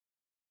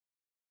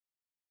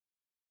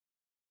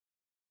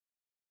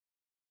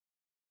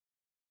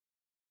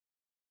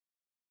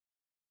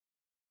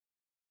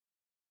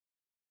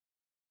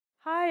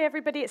Hi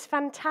everybody, it's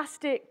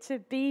fantastic to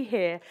be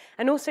here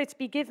and also to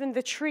be given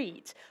the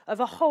treat of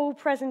a whole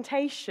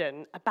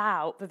presentation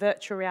about the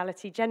virtual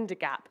reality gender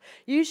gap.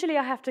 Usually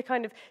I have to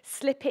kind of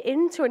slip it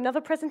into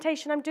another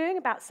presentation I'm doing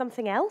about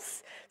something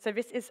else, so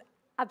this is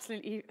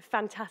absolutely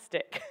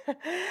fantastic.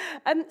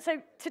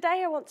 So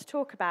today I want to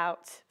talk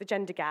about the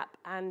gender gap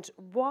and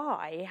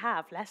why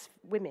have less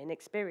women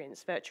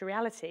experience virtual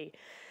reality.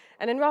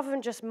 And then rather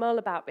than just mull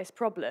about this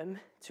problem,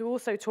 to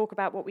also talk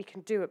about what we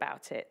can do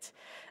about it.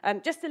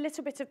 Just a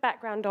little bit of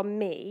background on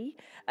me.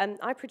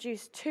 I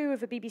produced two of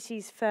the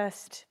BBC's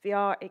first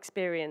VR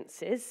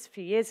experiences a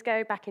few years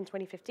ago, back in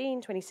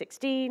 2015,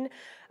 2016.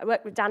 I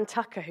worked with Dan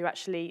Tucker, who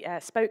actually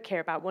spoke here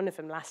about one of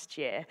them last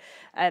year,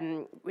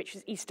 which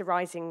was Easter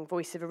Rising,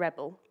 Voice of a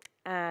Rebel.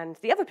 And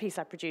the other piece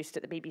I produced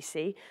at the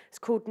BBC is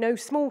called No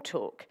Small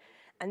Talk.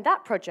 And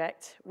that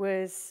project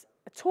was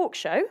a talk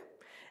show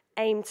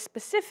aimed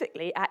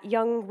specifically at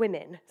young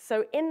women.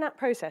 So in that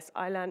process,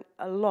 I learned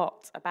a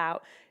lot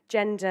about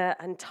gender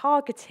and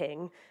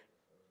targeting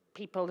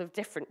people of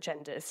different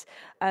genders.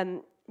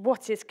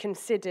 What is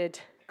considered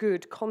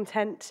good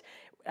content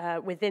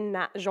within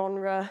that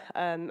genre,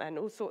 and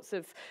all sorts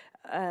of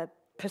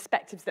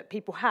perspectives that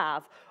people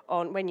have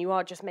on when you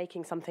are just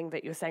making something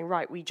that you're saying,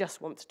 right, we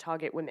just want to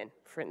target women,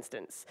 for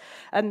instance.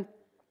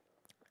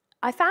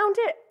 I found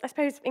it, I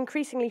suppose,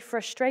 increasingly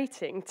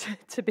frustrating,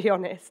 to be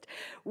honest,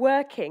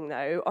 working,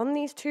 though, on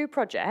these two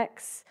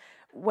projects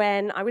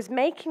when I was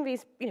making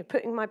these,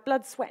 putting my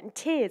blood, sweat, and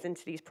tears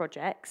into these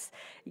projects,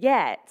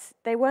 yet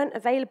they weren't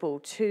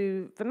available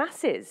to the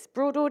masses.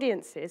 Broad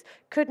audiences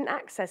couldn't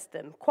access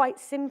them, quite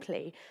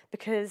simply,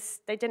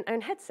 because they didn't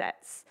own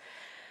headsets.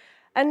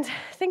 And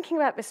thinking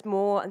about this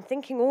more, and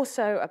thinking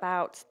also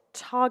about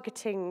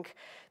targeting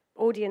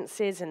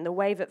audiences and the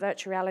way that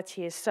virtual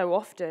reality is so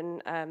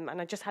often,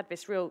 and I just had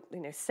this real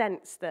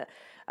sense that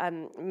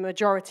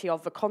majority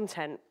of the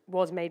content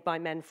was made by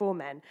men for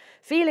men.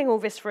 Feeling all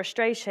this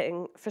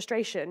frustration,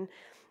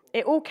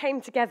 it all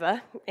came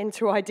together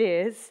into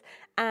ideas,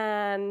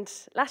 and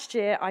last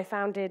year I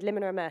founded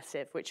Limina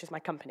Immersive, which is my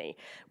company.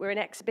 We're an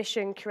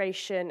exhibition,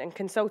 curation, and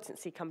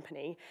consultancy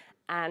company,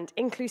 and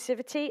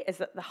inclusivity is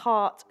at the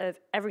heart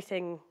of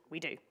everything we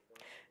do.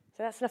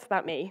 So that's enough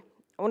about me.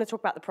 I want to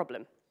talk about the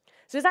problem.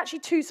 So there's actually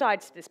two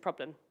sides to this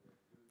problem.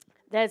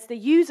 There's the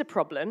user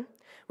problem,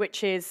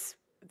 which is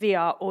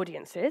VR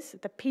audiences,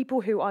 the people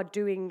who are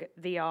doing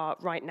VR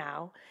right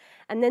now.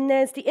 And then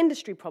there's the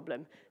industry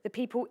problem, the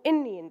people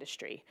in the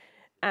industry.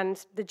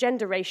 And the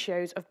gender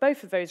ratios of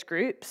both of those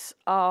groups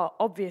are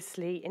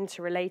obviously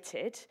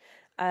interrelated.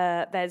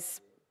 The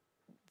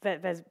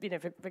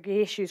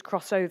issues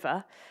cross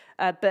over,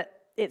 but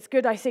it's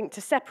good, I think,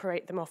 to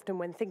separate them often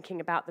when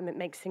thinking about them. It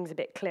makes things a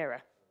bit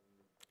clearer.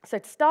 So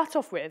to start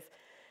off with,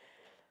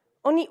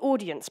 on the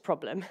audience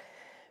problem,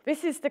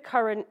 this is the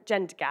current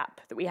gender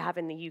gap that we have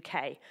in the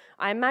UK.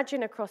 I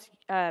imagine across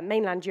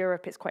mainland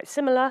Europe it's quite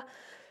similar.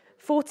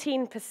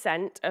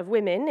 14% of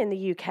women in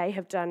the UK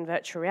have done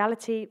virtual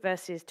reality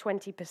versus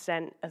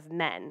 20% of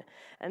men.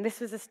 And this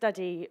was a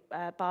study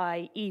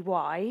by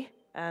EY,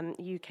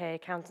 UK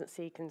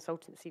accountancy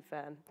consultancy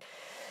firm.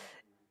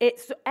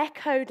 It's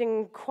echoed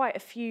in quite a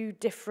few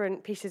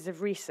different pieces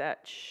of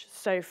research.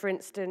 So, for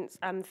instance,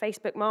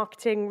 Facebook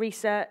marketing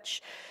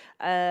research,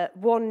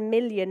 1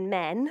 million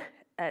men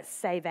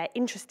say they're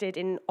interested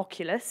in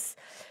Oculus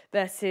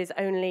versus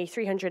only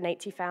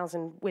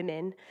 380,000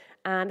 women.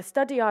 And a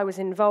study I was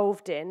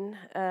involved in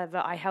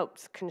that I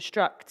helped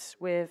construct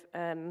with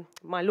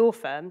my law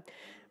firm,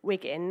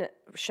 Wigan,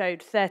 showed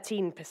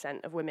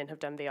 13% of women have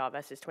done VR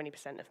versus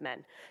 20% of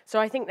men.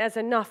 So I think there's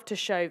enough to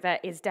show there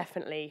is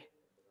definitely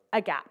a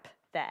gap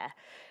there.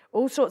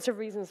 All sorts of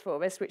reasons for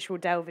this, which we'll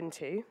delve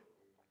into.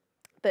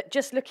 But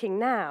just looking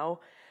now,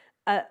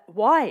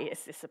 why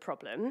is this a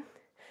problem?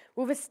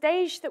 Well, the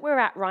stage that we're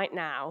at right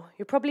now,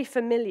 you're probably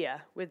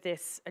familiar with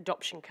this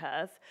adoption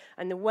curve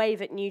and the way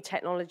that new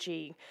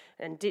technology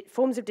and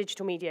forms of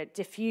digital media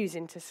diffuse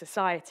into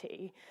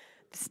society.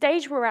 The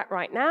stage we're at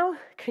right now,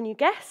 can you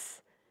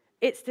guess?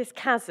 It's this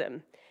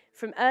chasm.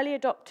 From early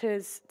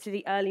adopters to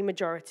the early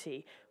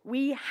majority,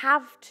 we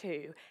have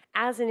to,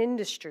 as an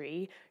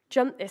industry,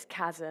 jump this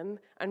chasm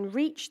and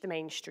reach the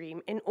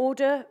mainstream in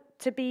order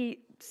to be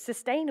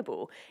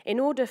sustainable, in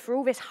order for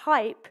all this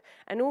hype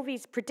and all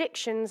these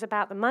predictions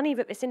about the money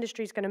that this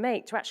industry is going to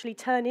make to actually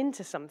turn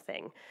into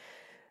something.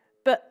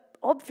 But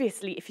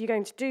obviously, if you're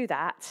going to do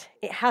that,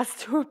 it has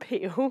to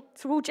appeal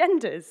to all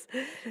genders.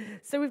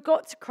 So we've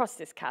got to cross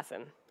this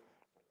chasm.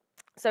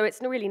 So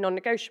it's really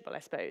non-negotiable, I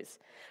suppose.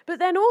 But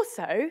then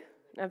also,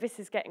 now this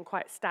is getting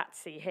quite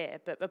statsy here,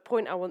 but the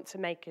point I want to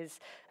make is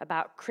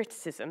about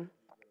criticism.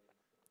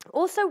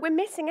 Also, we're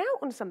missing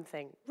out on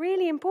something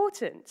really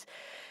important.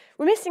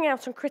 We're missing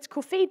out on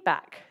critical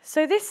feedback.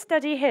 So this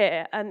study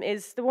here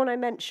is the one I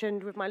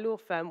mentioned with my law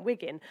firm,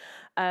 Wigan,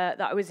 that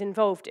I was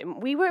involved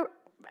in.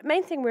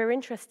 Main thing we were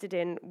interested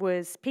in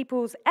was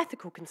people's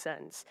ethical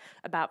concerns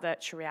about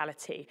virtual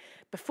reality,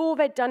 before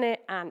they'd done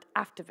it and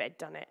after they'd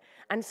done it.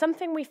 And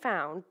something we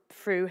found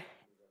through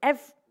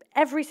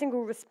every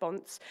single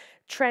response,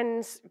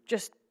 trends,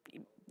 just,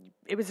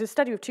 it was a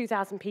study of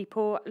 2,000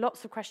 people,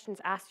 lots of questions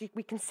asked.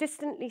 We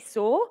consistently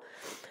saw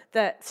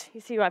that,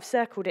 you see I've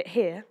circled it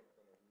here,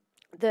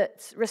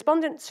 that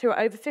respondents who are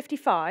over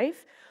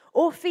 55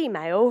 or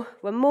female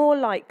were more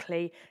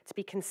likely to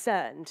be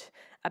concerned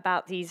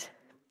about these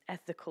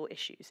ethical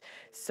issues.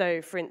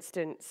 So, for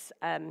instance,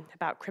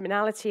 about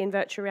criminality in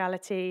virtual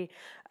reality,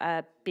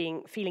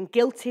 feeling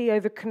guilty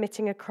over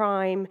committing a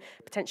crime,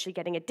 potentially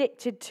getting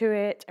addicted to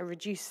it, a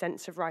reduced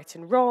sense of right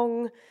and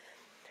wrong.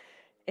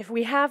 If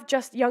we have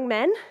just young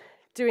men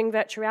doing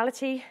virtual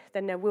reality,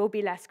 then there will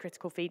be less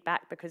critical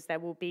feedback because there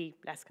will be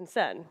less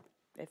concern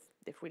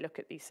if we look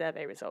at these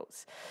survey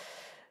results.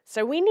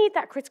 So we need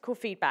that critical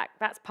feedback.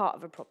 That's part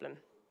of a problem.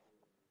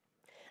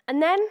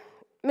 And then,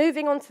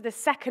 moving on to the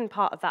second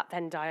part of that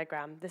Venn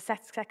diagram, the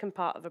second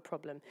part of a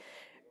problem.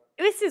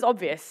 This is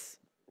obvious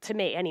to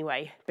me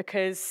anyway,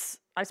 because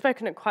I've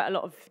spoken at quite a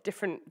lot of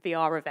different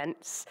VR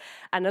events,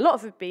 and a lot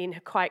of them have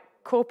been quite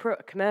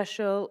corporate,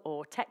 commercial,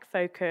 or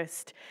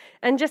tech-focused.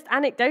 And just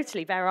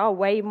anecdotally, there are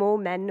way more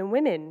men than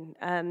women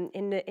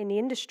in the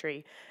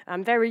industry.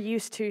 I'm very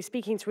used to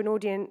speaking to an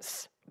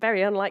audience,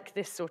 very unlike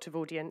this sort of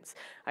audience.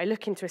 I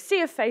look into a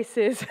sea of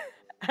faces,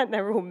 and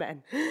they're all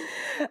men.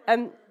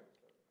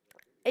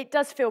 It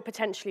does feel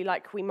potentially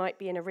like we might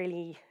be in a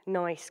really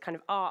nice kind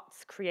of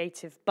arts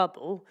creative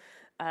bubble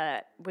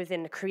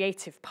within the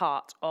creative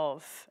part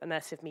of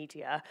immersive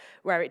media,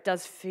 where it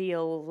does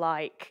feel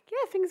like,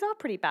 yeah, things are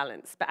pretty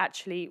balanced, but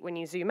actually when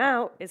you zoom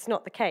out, it's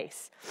not the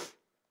case.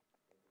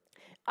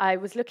 I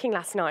was looking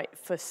last night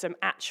for some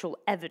actual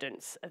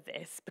evidence of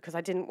this because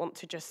I didn't want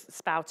to just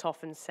spout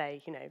off and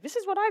say, this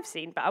is what I've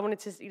seen, but I wanted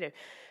to,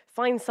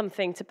 find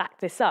something to back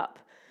this up.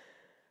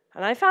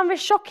 And I found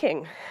this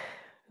shocking.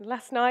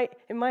 Last night,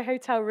 in my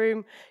hotel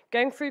room,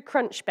 going through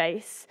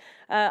Crunchbase,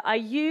 I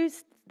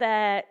used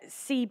their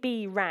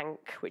CB rank,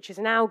 which is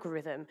an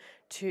algorithm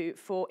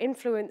for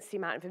influence the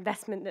amount of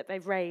investment that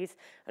they've raised,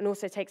 and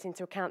also takes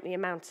into account the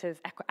amount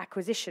of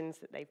acquisitions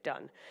that they've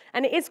done.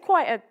 And it is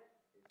quite a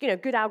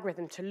good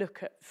algorithm to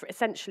look at for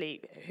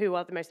essentially who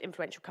are the most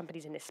influential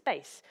companies in this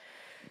space.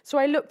 So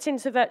I looked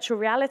into virtual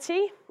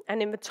reality,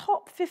 and in the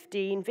top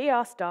 15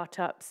 VR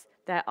startups,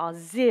 there are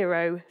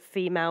 0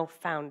 female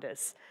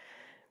founders.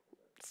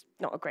 It's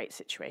not a great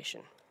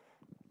situation.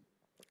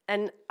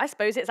 And I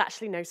suppose it's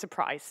actually no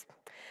surprise.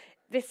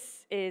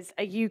 This is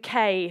a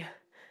UK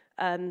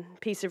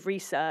piece of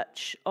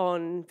research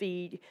on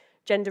the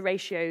gender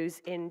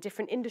ratios in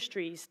different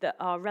industries that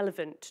are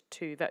relevant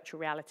to virtual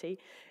reality.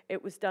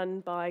 It was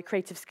done by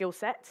Creative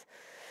Skillset,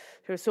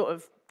 who are a sort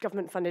of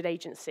government-funded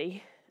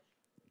agency.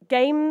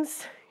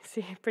 Games, you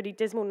see, pretty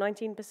dismal,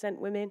 19%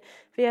 women.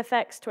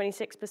 VFX,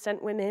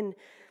 26% women.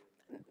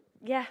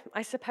 Yeah,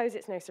 I suppose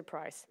it's no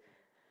surprise.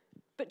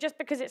 But just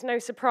because it's no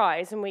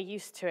surprise and we're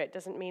used to it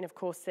doesn't mean, of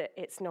course, that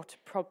it's not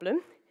a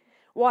problem.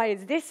 Why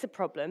is this a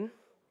problem?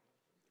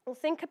 Well,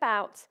 take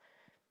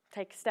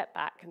a step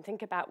back and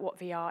think about what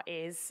VR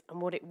is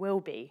and what it will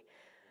be.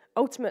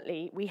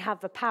 Ultimately, we have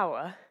the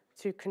power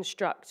to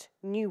construct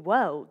new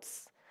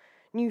worlds,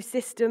 new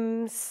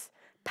systems,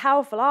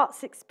 powerful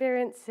arts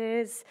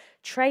experiences,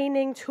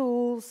 training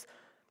tools,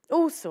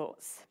 all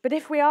sorts. But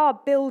if we are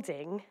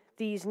building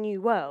these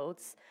new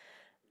worlds,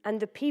 and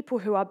the people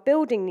who are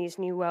building these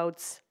new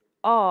worlds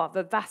are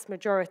the vast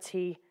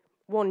majority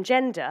one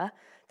gender,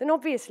 then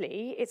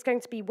obviously it's going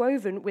to be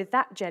woven with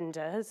that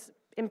gender's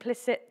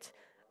implicit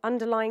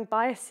underlying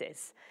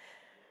biases.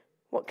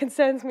 What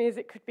concerns me is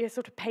it could be a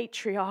sort of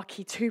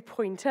patriarchy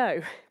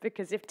 2.0,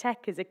 because if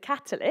tech is a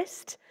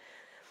catalyst,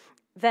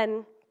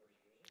 then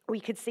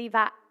we could see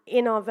that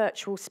in our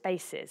virtual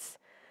spaces.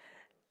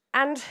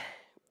 And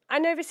I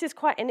know this is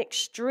quite an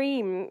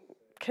extreme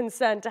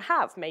concern to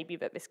have, maybe,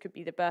 that this could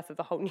be the birth of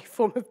a whole new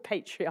form of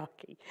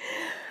patriarchy.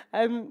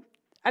 And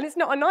it's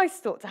not a nice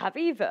thought to have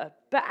either.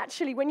 But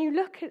actually, when you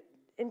look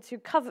into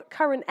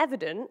current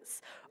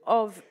evidence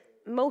of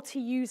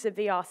multi-user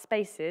VR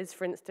spaces,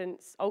 for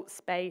instance, alt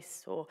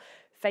space or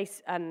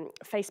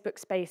Facebook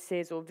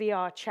spaces or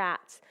VR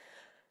chat,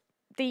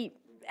 the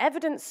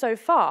evidence so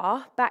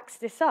far backs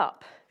this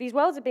up. These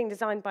worlds are being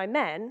designed by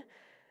men,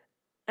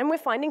 and we're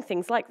finding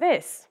things like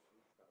this.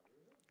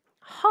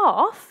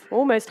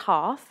 Almost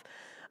half,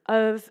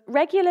 of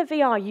regular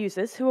VR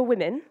users who are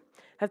women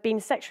have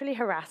been sexually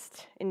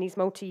harassed in these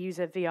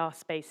multi-user VR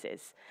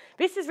spaces.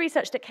 This is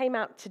research that came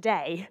out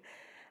today,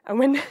 and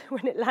when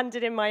it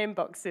landed in my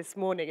inbox this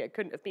morning, it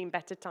couldn't have been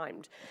better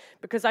timed,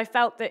 because I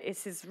felt that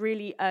this is a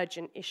really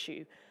urgent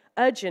issue.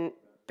 Urgent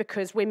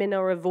because women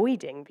are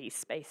avoiding these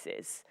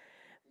spaces.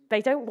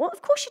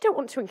 Of course you don't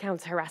want to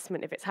encounter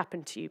harassment if it's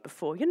happened to you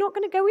before. You're not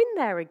going to go in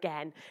there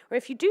again. Or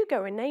if you do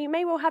go in there, you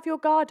may well have your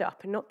guard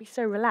up and not be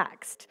so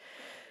relaxed.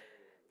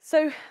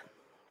 So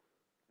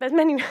there's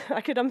many,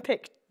 I could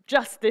unpick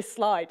just this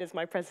slide as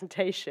my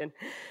presentation.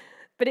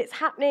 But it's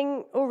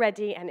happening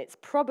already, and it's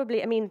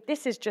probably,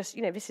 this is just,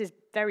 this is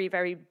very,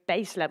 very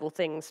base level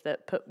things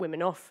that put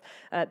women off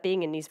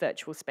being in these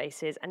virtual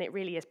spaces, and it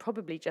really is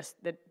probably just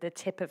the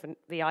tip of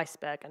the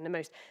iceberg and the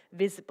most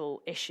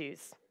visible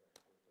issues.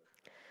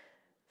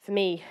 For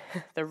me,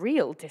 the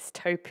real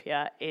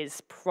dystopia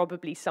is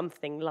probably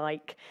something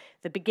like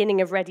the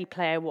beginning of Ready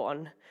Player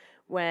One,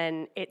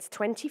 when it's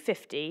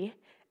 2050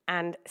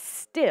 and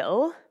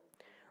still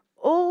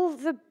all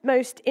the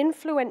most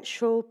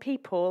influential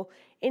people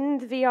in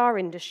the VR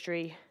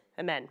industry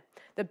are men.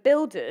 The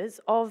builders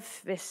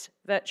of this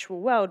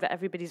virtual world that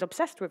everybody's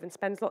obsessed with and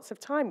spends lots of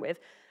time with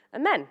are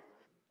men.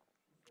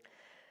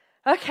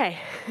 Okay,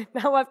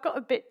 now I've got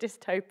a bit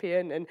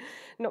dystopian and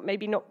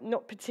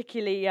not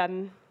particularly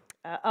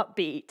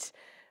upbeat.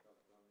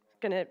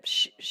 Going to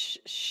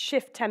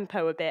shift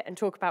tempo a bit and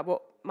talk about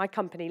what my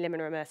company,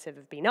 Limina Immersive,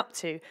 have been up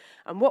to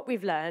and what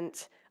we've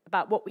learned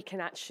about what we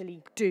can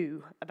actually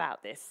do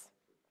about this.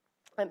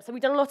 So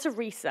we've done a lot of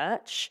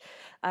research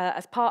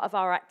as part of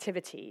our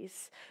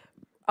activities.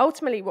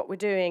 Ultimately, what we're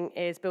doing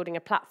is building a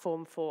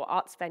platform for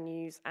arts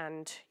venues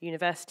and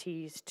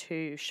universities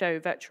to show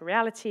virtual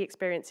reality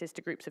experiences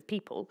to groups of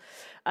people.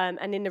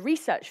 And in the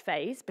research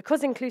phase,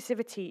 because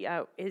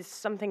inclusivity is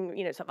something,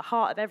 it's at the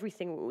heart of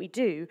everything we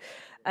do,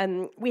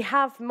 we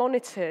have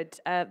monitored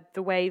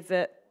the way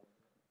that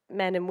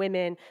men and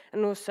women,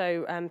 and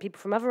also people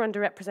from other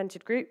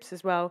underrepresented groups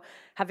as well,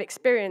 have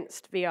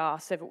experienced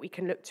VR so that we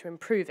can look to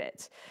improve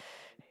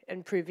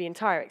the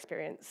entire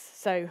experience.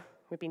 So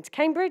we've been to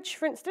Cambridge,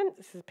 for instance.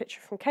 This is a picture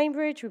from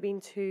Cambridge. We've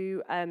been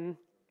to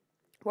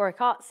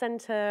Warwick Arts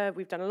Centre.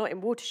 We've done a lot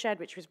in Watershed,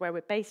 which is where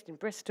we're based in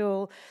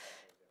Bristol.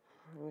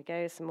 There we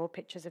go, some more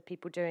pictures of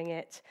people doing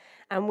it.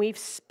 And we've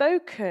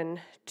spoken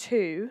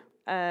to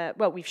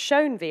we've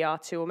shown VR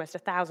to almost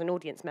 1,000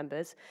 audience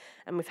members,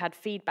 and we've had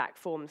feedback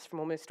forms from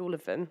almost all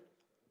of them.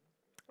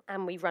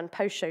 And we've run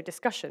post-show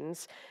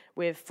discussions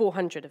with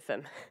 400 of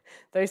them.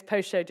 Those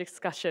post-show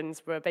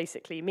discussions were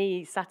basically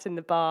me sat in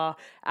the bar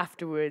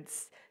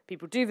afterwards.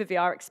 People do the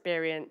VR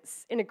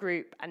experience in a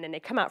group, and then they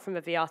come out from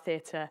the VR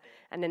theatre,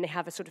 and then they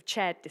have a sort of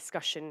chaired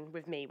discussion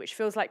with me, which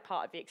feels like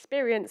part of the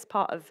experience,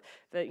 part of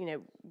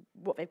the,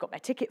 what they've got their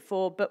ticket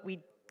for, but we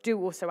do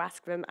also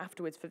ask them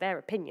afterwards for their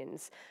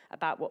opinions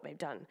about what they've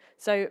done.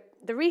 So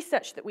the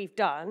research that we've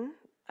done,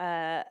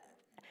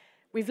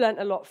 we've learnt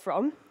a lot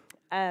from,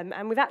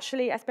 and we've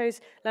actually, I suppose,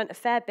 learnt a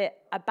fair bit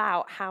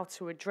about how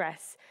to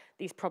address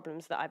these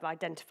problems that I've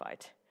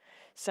identified.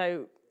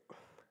 So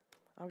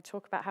I'll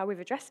talk about how we've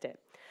addressed it.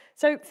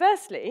 So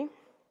firstly,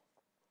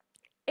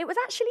 it was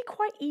actually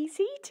quite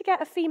easy to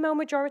get a female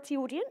majority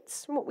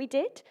audience from what we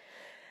did.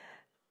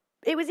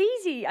 It was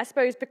easy, I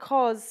suppose,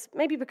 because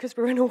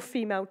we're an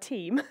all-female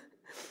team.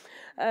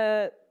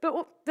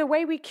 But the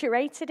way we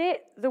curated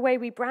it, the way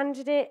we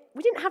branded it,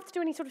 we didn't have to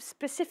do any sort of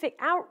specific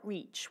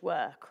outreach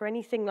work or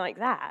anything like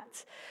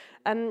that.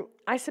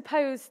 I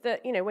suppose that,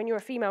 when you're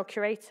a female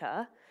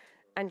curator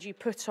and you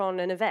put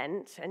on an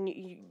event, and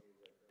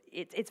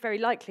it's very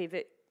likely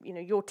that,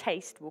 your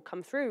taste will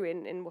come through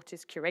in what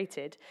is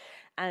curated,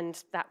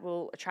 and that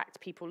will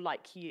attract people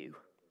like you.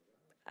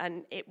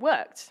 And it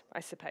worked, I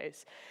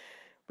suppose.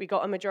 We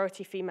got a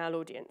majority female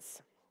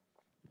audience.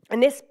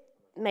 And this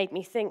made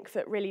me think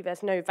that really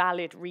there's no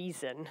valid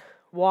reason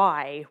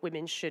why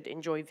women should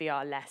enjoy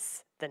VR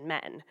less than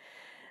men.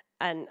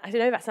 And I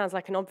know that sounds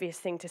like an obvious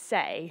thing to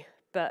say,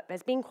 but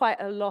there's been quite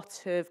a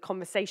lot of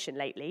conversation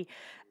lately,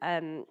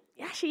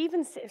 actually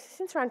even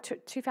since around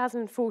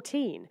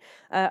 2014,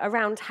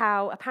 around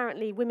how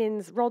apparently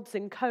women's rods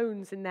and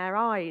cones in their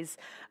eyes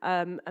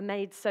are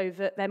made so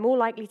that they're more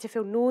likely to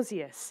feel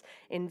nauseous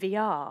in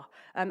VR.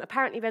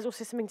 Apparently there's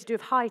also something to do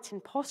with height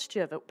and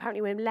posture, that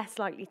apparently we're less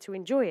likely to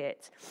enjoy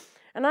it.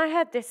 And I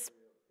heard this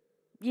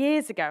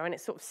years ago, and it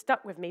sort of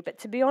stuck with me, but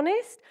to be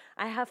honest,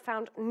 I have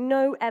found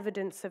no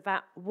evidence of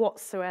that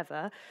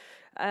whatsoever.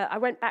 I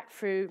went back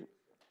through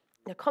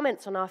the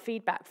comments on our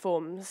feedback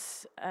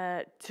forms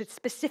to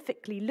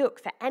specifically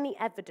look for any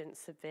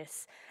evidence of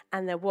this,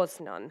 and there was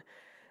none.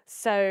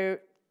 So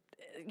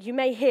you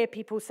may hear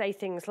people say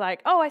things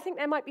like, oh, I think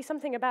there might be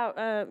something about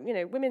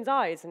women's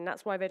eyes, and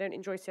that's why they don't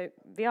enjoy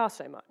VR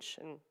so much.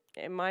 And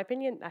in my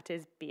opinion, that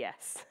is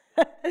BS.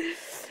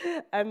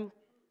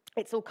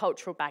 It's all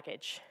cultural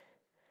baggage.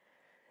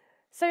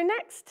 So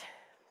next,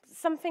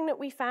 something that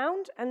we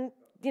found, and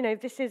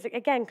this is,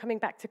 again, coming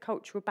back to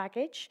cultural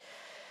baggage,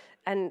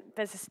 and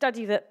there's a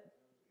study that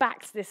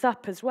backs this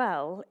up as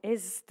well,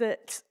 is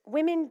that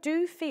women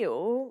do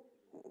feel,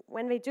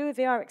 when they do a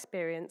VR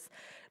experience,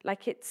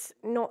 like it's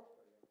not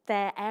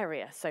their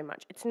area so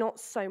much. It's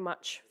not so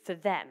much for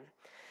them.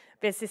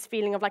 There's this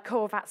feeling of like,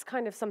 oh, that's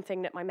kind of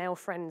something that my male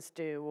friends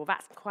do, or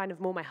that's kind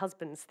of more my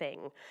husband's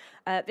thing.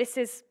 This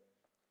is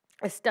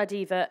a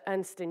study that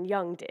Ernst &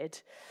 Young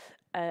did,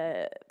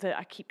 that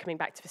I keep coming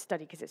back to the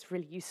study because it's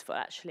really useful,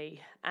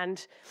 actually.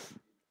 And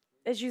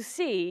as you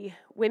see,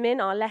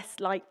 women are less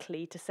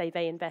likely to say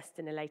they invest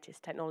in the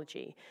latest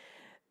technology.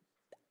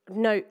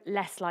 No,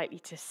 less likely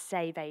to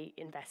say they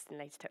invest in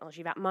the latest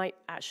technology. That might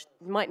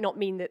not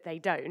mean that they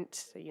don't.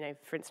 So,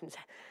 for instance,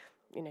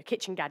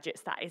 kitchen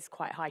gadgets, that is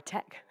quite high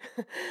tech.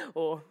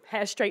 Or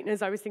hair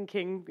straighteners, I was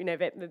thinking,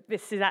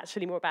 this is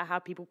actually more about how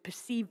people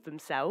perceive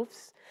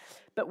themselves.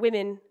 But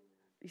women,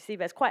 you see,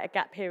 there's quite a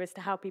gap here as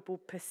to how people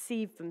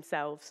perceive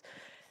themselves.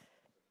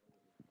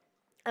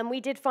 And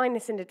we did find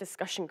this in the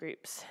discussion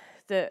groups,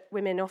 that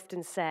women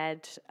often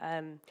said,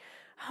 oh,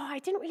 I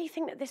didn't really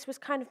think that this was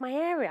kind of my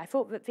area. I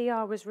thought that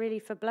VR was really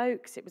for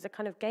blokes. It was a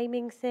kind of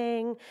gaming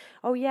thing.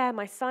 Oh yeah,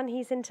 my son,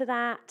 he's into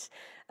that.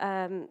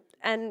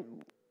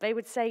 And they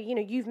would say, you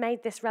know, you've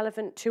made this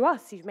relevant to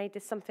us. You've made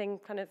this something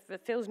kind of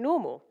that feels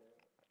normal.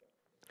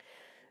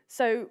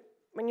 So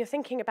when you're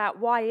thinking about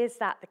why is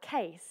that the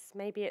case,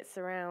 maybe it's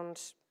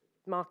around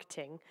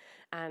marketing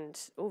and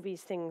all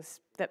these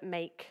things that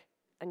make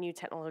a new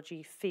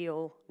technology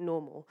feel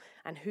normal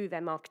and who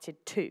they're marketed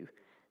to.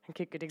 I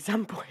think a good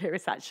example here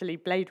is actually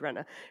Blade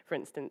Runner, for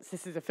instance.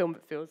 This is a film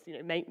that feels,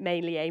 you know,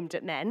 mainly aimed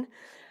at men,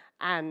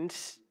 and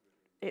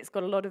it's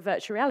got a lot of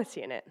virtual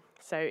reality in it.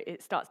 So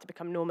it starts to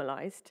become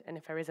normalized, and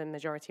if there is a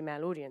majority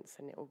male audience,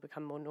 then it will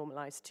become more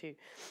normalized to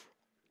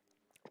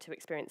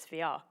experience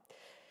VR.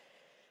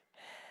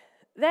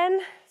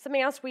 Then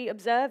something else we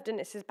observed, and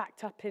this is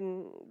backed up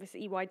in this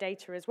EY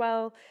data as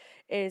well,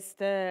 is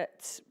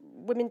that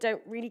women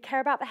don't really care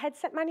about the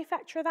headset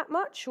manufacturer that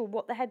much, or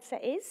what the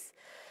headset is.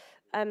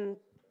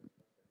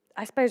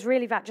 I suppose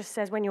really that just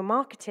says when you're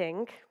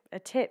marketing, a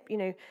tip, you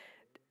know,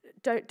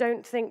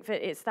 don't think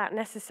that it's that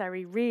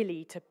necessary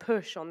really to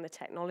push on the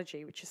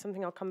technology, which is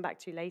something I'll come back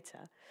to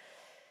later.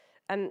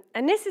 And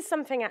this is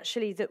something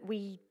actually that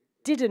we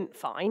didn't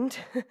find,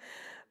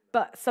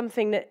 but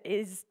something that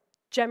is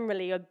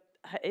generally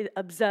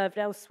observed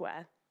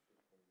elsewhere,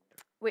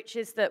 which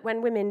is that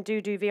when women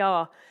do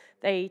VR,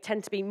 they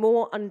tend to be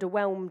more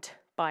underwhelmed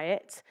by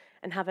it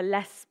and have a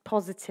less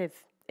positive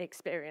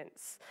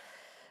experience,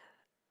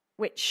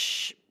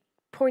 which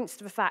points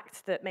to the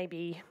fact that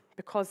maybe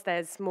because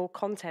there's more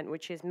content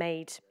which is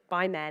made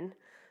by men,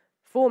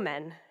 for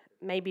men,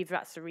 maybe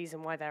that's the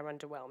reason why they're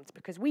underwhelmed,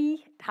 because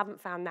we haven't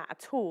found that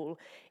at all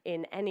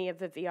in any of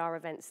the VR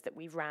events that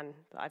we've ran,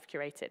 that I've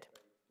curated.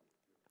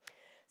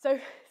 So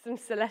some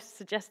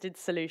suggested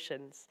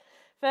solutions.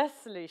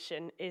 First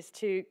solution is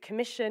to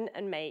commission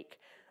and make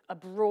a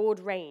broad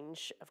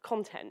range of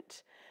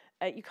content.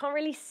 You can't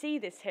really see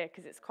this here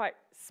because it's quite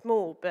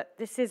small, but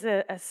this is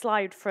a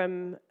slide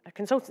from a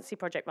consultancy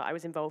project that I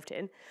was involved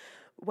in,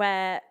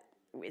 where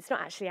it's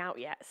not actually out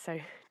yet, so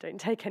don't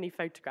take any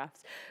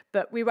photographs.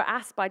 But we were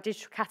asked by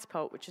Digital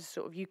Catapult, which is a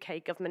sort of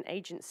UK government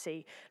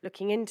agency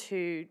looking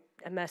into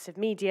immersive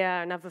media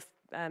and other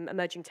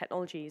emerging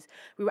technologies.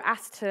 We were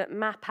asked to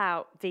map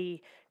out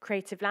the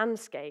creative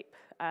landscape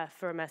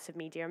for immersive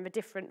media and the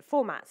different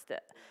formats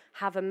that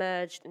have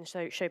emerged and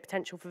show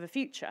potential for the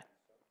future.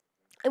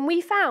 And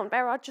we found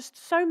there are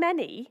just so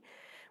many.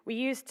 We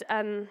used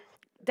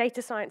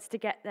data science to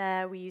get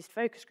there, we used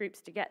focus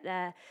groups to get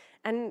there,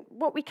 and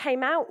what we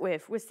came out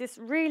with was this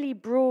really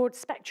broad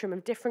spectrum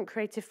of different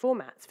creative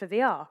formats for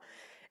VR.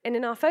 And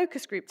in our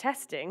focus group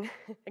testing,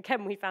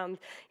 again, we found,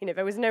 you know,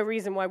 there was no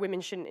reason why women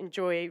shouldn't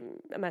enjoy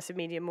immersive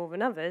media more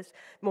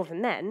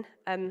than men.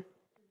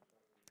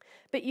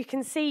 But you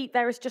can see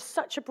there is just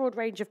such a broad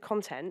range of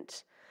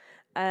content.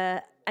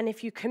 And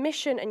if you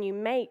commission and you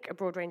make a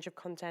broad range of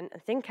content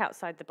and think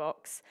outside the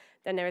box,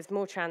 then there is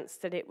more chance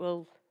that it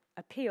will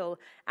appeal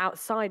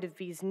outside of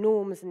these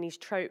norms and these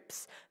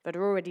tropes that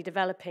are already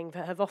developing,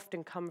 that have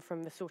often come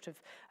from the sort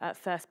of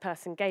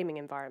first-person gaming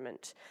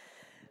environment.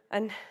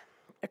 And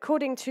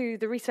according to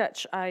the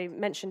research I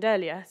mentioned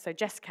earlier, so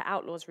Jessica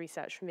Outlaw's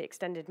research from the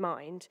Extended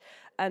Mind,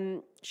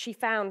 she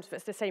found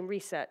that's the same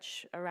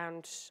research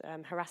around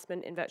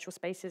harassment in virtual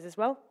spaces as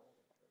well.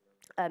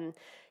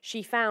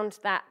 She found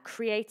that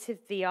creative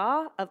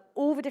VR, of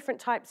all the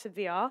different types of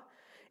VR,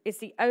 is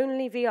the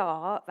only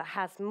VR that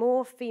has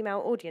more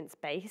female audience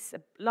base, a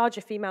larger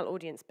female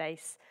audience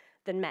base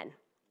than men.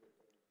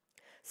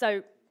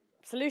 So,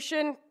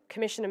 solution,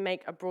 commission and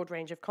make a broad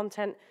range of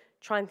content,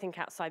 try and think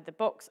outside the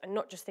box and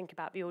not just think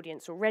about the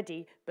audience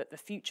already, but the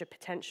future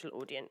potential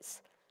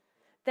audience.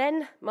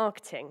 Then,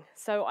 marketing.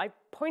 So I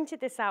pointed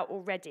this out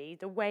already,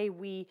 the way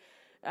we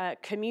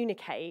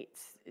communicate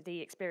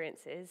the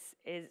experiences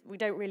is we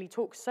don't really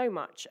talk so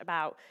much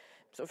about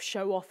sort of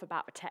show off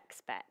about a tech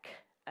spec.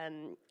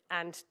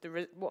 And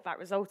what that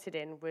resulted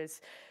in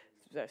was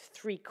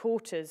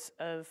 3/4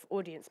 of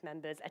audience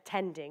members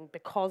attending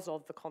because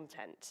of the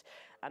content.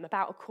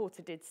 About a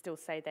quarter did still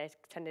say they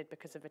attended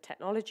because of the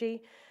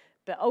technology.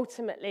 But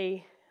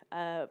ultimately,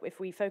 if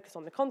we focus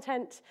on the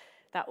content,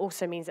 that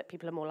also means that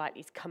people are more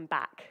likely to come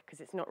back,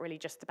 because it's not really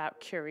just about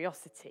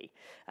curiosity,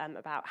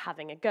 about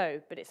having a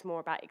go, but it's more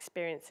about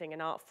experiencing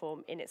an art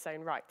form in its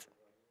own right.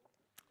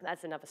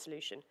 That's another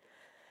solution.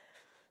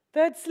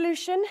 Third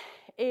solution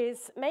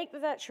is make the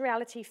virtual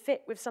reality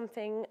fit with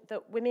something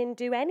that women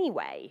do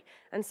anyway,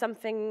 and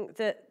something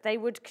that they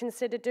would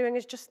consider doing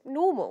as just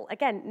normal.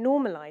 Again,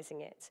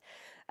 normalizing it.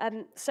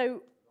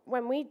 So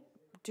when we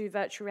do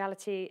virtual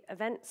reality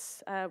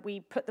events,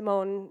 we put them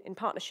on in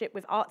partnership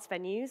with arts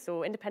venues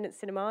or independent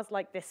cinemas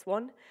like this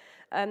one.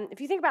 If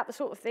you think about the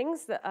sort of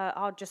things that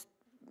are just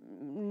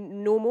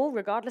normal,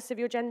 regardless of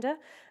your gender,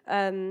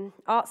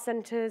 arts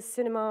centres,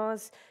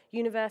 cinemas,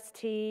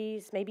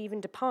 universities, maybe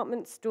even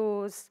department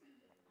stores,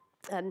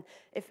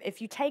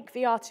 If you take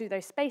VR to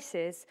those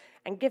spaces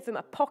and give them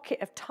a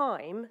pocket of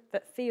time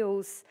that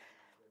feels,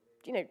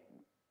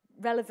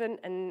 relevant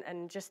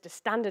and just a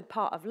standard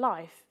part of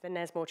life, then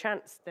there's more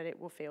chance that it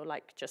will feel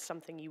like just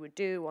something you would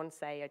do on,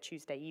 say, a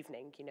Tuesday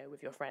evening,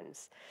 with your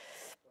friends.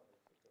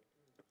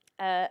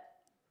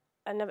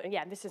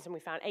 This is when we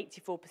found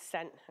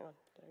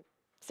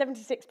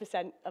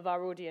 76% of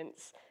our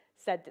audience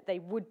said that they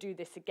would do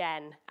this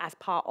again as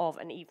part of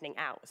an evening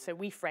out. So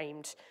we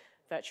framed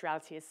virtual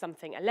reality as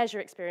something, a leisure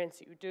experience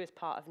that you would do as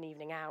part of an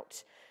evening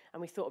out.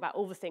 And we thought about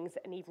all the things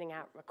that an evening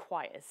out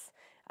requires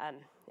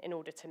in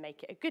order to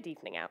make it a good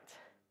evening out.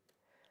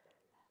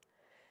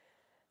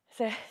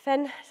 So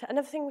then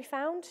another thing we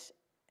found,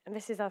 and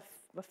this is our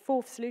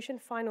fourth solution,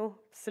 final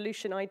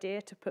solution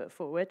idea to put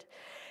forward,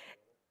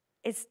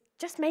 is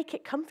just make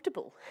it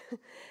comfortable.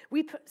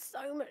 We put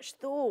so much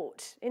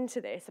thought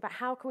into this about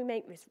how can we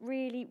make this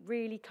really,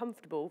 really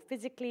comfortable,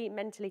 physically,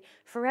 mentally,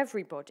 for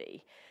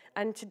everybody,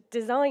 and to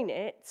design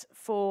it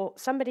for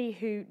somebody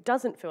who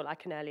doesn't feel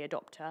like an early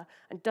adopter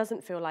and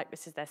doesn't feel like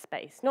this is their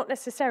space. Not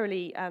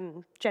necessarily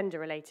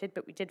gender-related,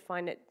 but we did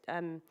find it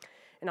in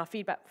our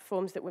feedback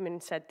forms that women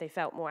said they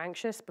felt more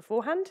anxious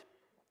beforehand.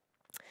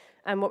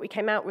 And what we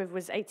came out with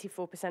was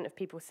 84% of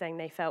people saying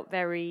they felt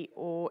very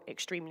or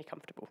extremely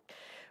comfortable,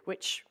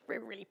 which we're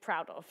really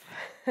proud of.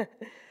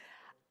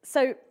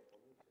 So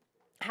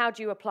how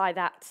do you apply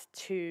that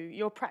to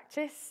your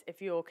practice?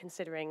 If you're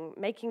considering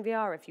making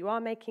VR, if you are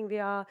making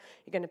VR,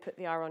 you're going to put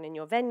VR on in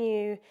your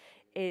venue,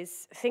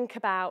 is think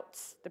about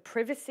the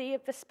privacy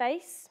of the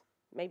space.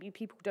 Maybe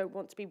people don't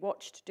want to be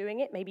watched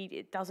doing it. Maybe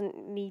it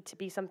doesn't need to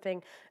be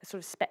something, a sort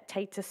of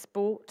spectator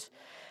sport.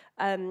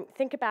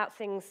 Think about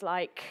things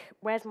like,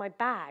 where's my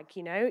bag,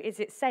 Is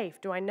it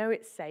safe? Do I know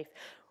it's safe?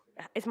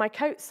 Is my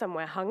coat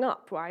somewhere hung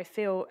up where I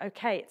feel,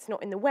 okay, it's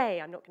not in the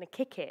way, I'm not going to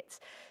kick it?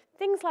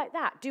 Things like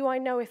that. Do I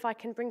know if I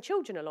can bring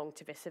children along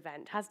to this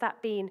event? Has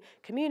that been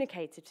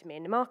communicated to me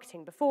in the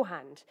marketing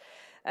beforehand?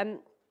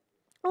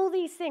 All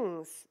these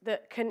things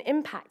that can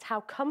impact how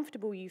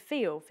comfortable you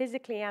feel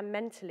physically and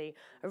mentally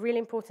are really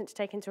important to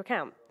take into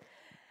account.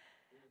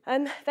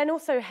 Then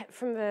also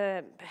from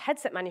the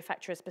headset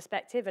manufacturer's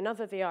perspective and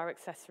other VR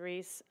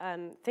accessories,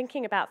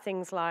 thinking about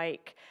things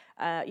like,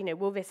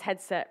 will this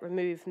headset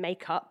remove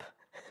makeup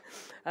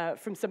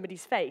from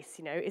somebody's face?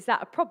 Is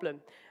that a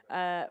problem?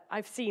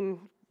 I've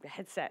seen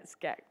headsets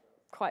get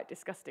quite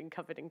disgusting,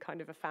 covered in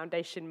kind of a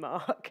foundation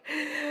mark,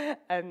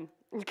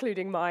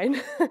 including mine.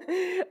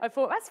 I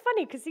thought, that's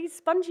funny, because these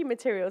spongy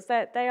materials,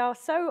 they are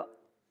so...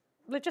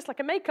 They're just like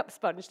a makeup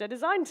sponge. They're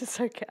designed to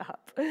soak it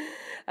up.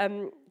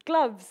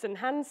 Gloves and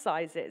hand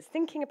sizes,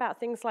 thinking about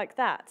things like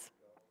that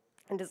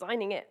and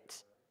designing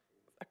it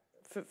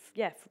for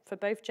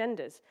both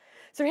genders.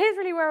 So here's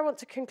really where I want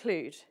to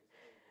conclude,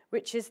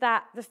 which is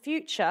that the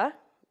future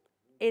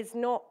is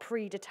not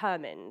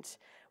predetermined.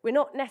 We're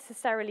not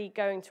necessarily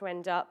going to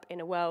end up in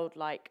a world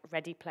like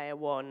Ready Player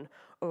One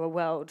or a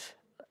world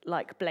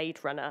like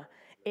Blade Runner.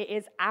 It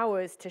is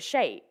ours to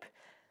shape.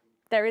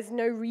 There is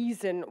no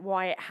reason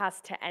why it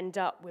has to end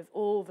up with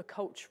all the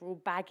cultural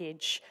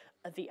baggage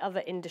of the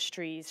other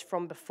industries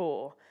from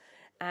before.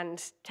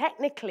 And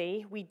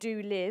technically, we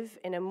do live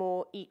in a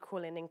more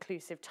equal and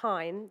inclusive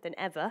time than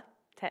ever,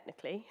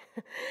 technically.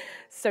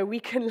 So we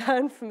can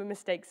learn from the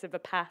mistakes of the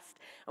past,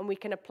 and we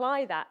can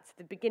apply that to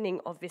the beginning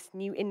of this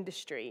new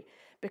industry,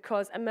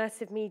 because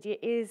immersive media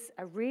is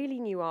a really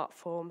new art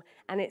form,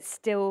 and it's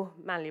still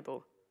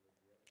malleable.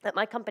 At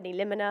my company,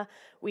 Limina,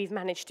 we've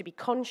managed to be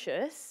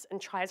conscious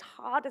and try as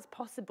hard as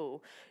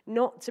possible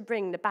not to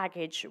bring the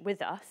baggage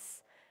with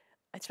us.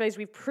 I suppose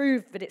we've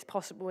proved that it's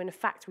possible. In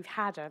fact, we've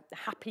had a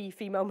happy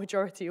female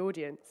majority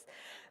audience.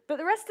 But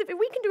the rest of it,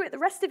 we can do it, the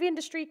rest of the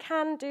industry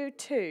can do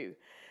too.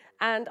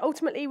 And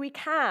ultimately, we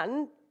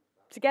can,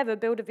 together,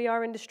 build a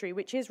VR industry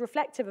which is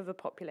reflective of a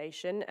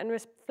population and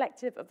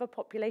reflective of a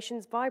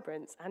population's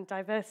vibrance and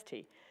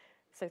diversity.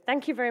 So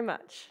thank you very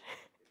much.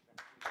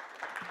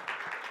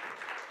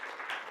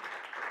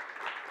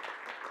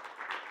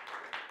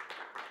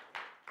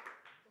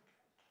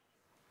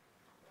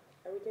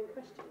 Are we doing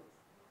questions?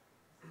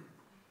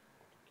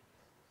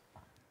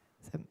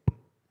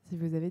 Si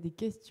vous avez des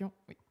questions,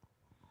 oui.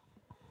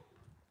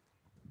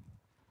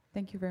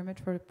 Thank you very much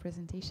for the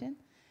presentation.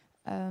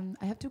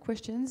 I have two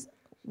questions.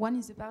 One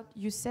is about,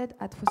 you said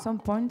at some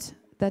point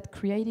that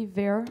creative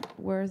VR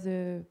were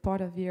the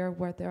part of VR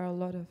where there are a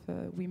lot of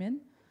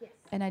women. Yes.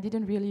 And I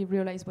didn't really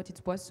realize what it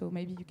was, so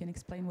maybe you can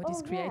explain what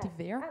is creative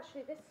VR.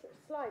 Actually,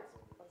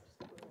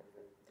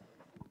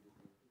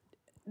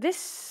 this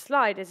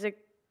slide is a...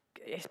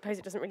 I suppose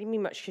it doesn't really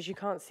mean much because you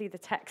can't see the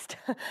text.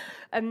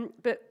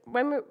 But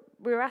when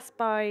we were asked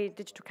by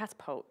Digital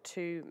Catapult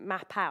to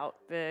map out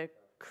the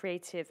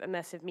creative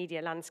immersive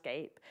media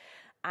landscape,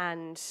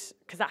 and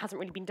because that hasn't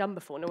really been done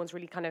before, no one's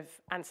really kind of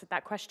answered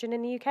that question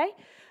in the UK.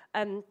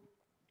 And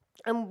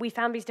we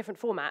found these different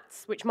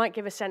formats, which might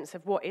give a sense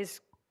of what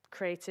is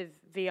creative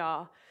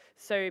VR.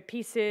 So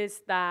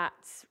pieces that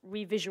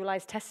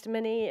revisualize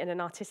testimony in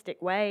an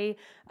artistic way,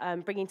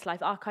 bringing to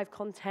life archive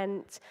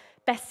content.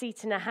 Best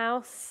seat in a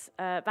house,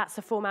 that's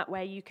a format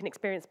where you can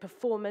experience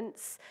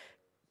performance,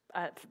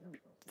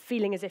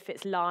 feeling as if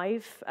it's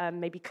live,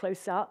 maybe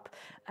close up.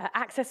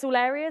 Access all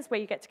areas, where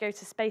you get to go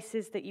to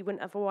spaces that you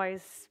wouldn't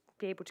otherwise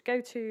be able to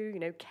go to, you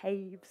know,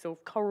 caves or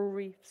coral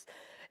reefs,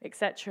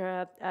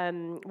 etc.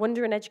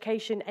 Wonder and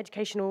education,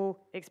 educational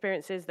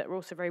experiences that are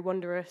also very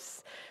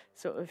wondrous,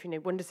 sort of, you know,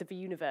 wonders of the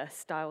universe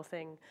style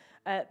thing.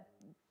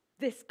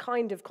 This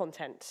kind of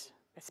content,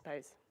 I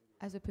suppose.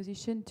 As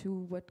opposition to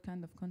what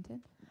kind of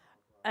content?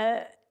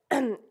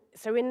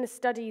 So in the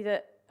study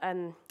that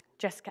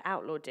Jessica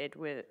Outlaw did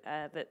with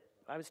that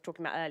I was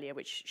talking about earlier,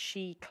 which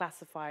she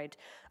classified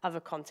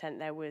other content,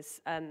 there was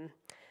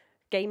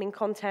gaming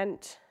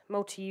content,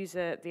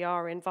 multi-user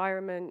VR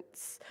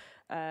environments,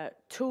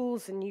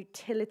 tools and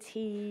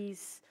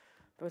utilities.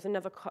 There was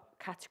another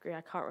category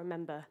I can't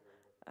remember.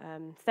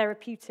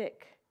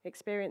 Therapeutic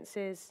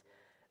experiences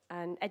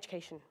and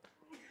education.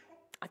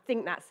 I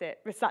think that's it.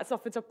 That's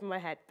off the top of my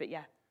head, but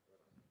yeah.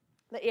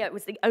 But yeah, it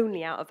was the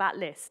only out of that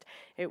list.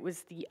 It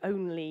was the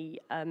only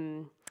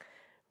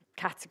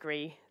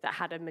category that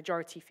had a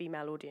majority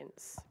female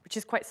audience, which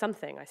is quite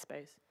something, I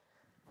suppose.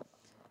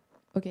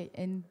 Okay,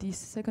 and the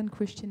second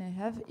question I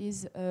have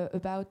is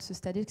about the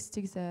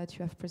statistics that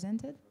you have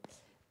presented.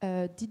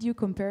 Did you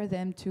compare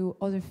them to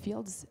other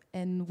fields,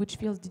 and which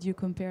fields did you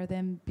compare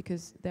them?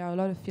 Because there are a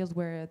lot of fields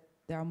where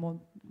there are more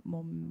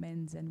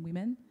men than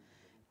women,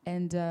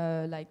 and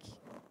like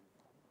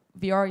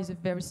VR is a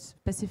very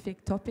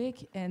specific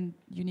topic, and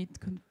you need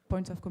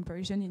points of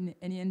comparison in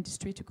any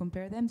industry to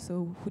compare them.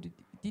 So who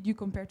did you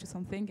compare to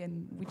something,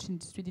 and which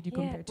industry did you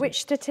compare to?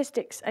 Which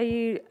statistics are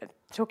you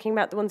talking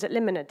about? The ones that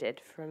Limina did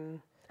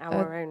from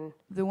our own?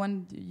 The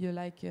one you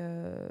like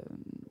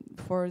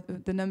for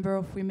the number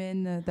of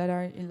women that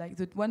are in, like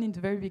the one in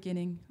the very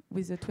beginning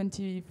with the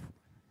 20.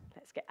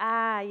 Let's get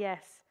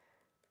yes.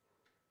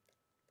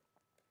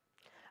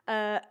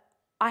 I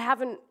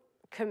haven't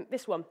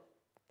this one.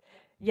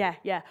 Yeah.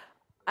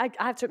 I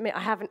have to admit, I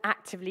haven't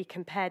actively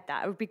compared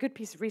that. It would be a good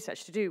piece of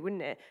research to do,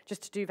 wouldn't it?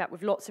 Just to do that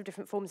with lots of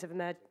different forms of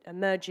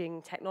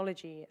emerging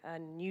technology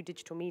and new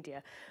digital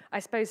media. I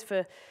suppose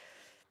for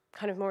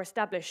kind of more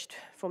established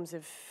forms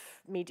of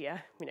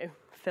media, you know,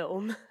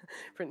 film,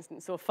 for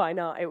instance, or fine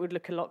art, it would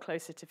look a lot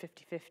closer to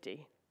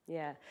 50-50.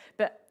 Yeah.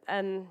 But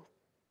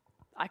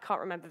I can't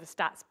remember the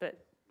stats,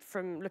 but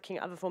from looking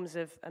at other forms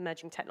of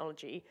emerging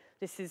technology,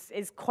 this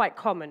is quite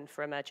common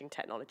for emerging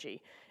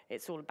technology.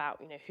 It's all about,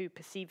 you know, who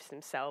perceives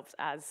themselves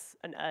as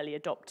an early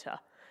adopter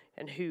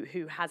and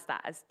who has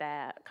that as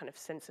their kind of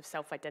sense of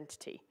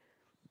self-identity.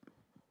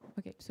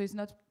 Okay, so it's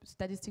not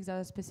statistics that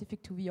are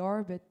specific to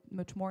VR, but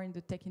much more in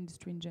the tech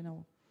industry in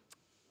general.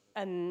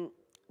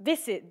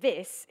 This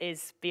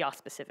is VR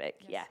specific,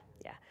 yes.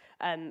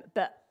 Yeah.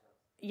 But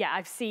yeah,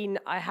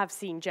 I have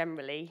seen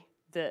generally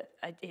that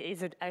it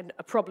is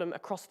a problem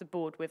across the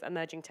board with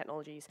emerging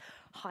technologies.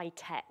 High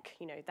tech,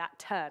 you know, that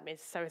term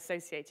is so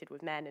associated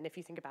with men. And if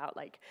you think about,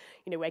 like,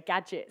 you know, where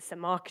gadgets are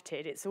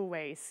marketed, it's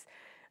always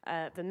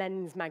the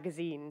men's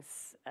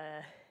magazines.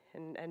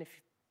 And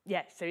if,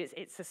 yeah, so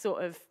it's a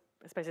sort of,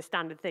 I suppose, a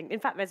standard thing. In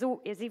fact, there's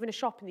even a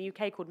shop in the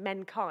UK called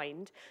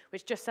Menkind,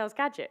 which just sells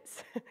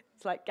gadgets.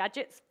 It's like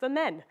gadgets for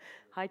men,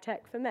 high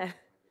tech for men.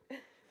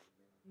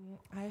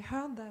 I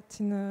heard that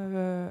in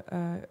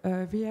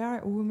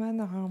VR, women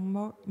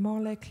are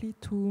more likely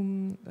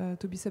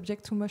to be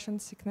subject to motion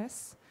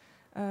sickness.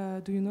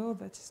 Do you know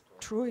that is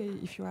true?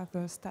 If you have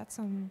stats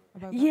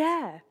about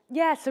that?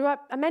 Yeah. So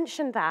I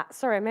mentioned that.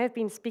 Sorry, I may have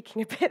been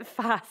speaking a bit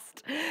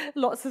fast.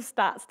 Lots of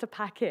stats to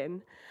pack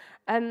in.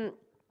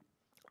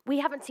 We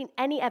haven't seen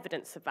any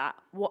evidence of that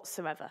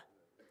whatsoever.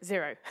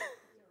 Zero.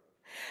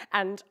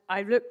 And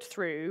I looked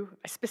through,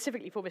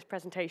 specifically for this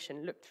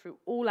presentation, looked through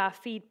all our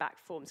feedback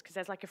forms, because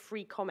there's like a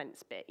free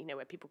comments bit, you know,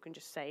 where people can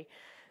just say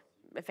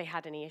if they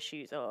had any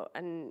issues,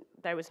 and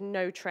there was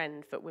no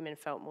trend that women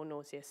felt more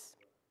nauseous.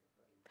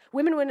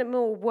 Women were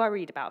more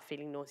worried about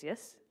feeling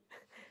nauseous,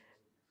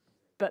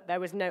 but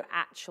there was no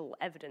actual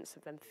evidence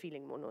of them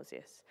feeling more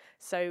nauseous.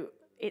 So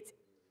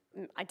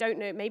I don't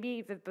know,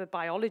 maybe the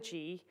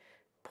biology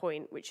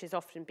point, which is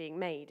often being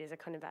made, is a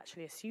kind of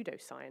actually a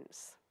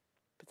pseudoscience,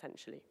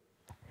 potentially.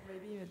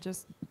 Maybe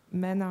just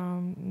men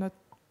are not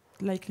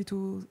likely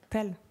to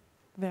tell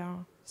they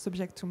are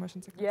subject to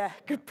motion sickness. Yeah,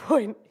 good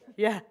point.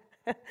 Yeah.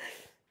 Eh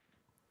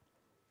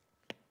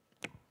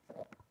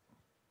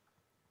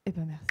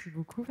ben, merci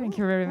beaucoup. Thank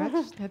you very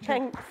much.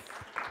 Thanks.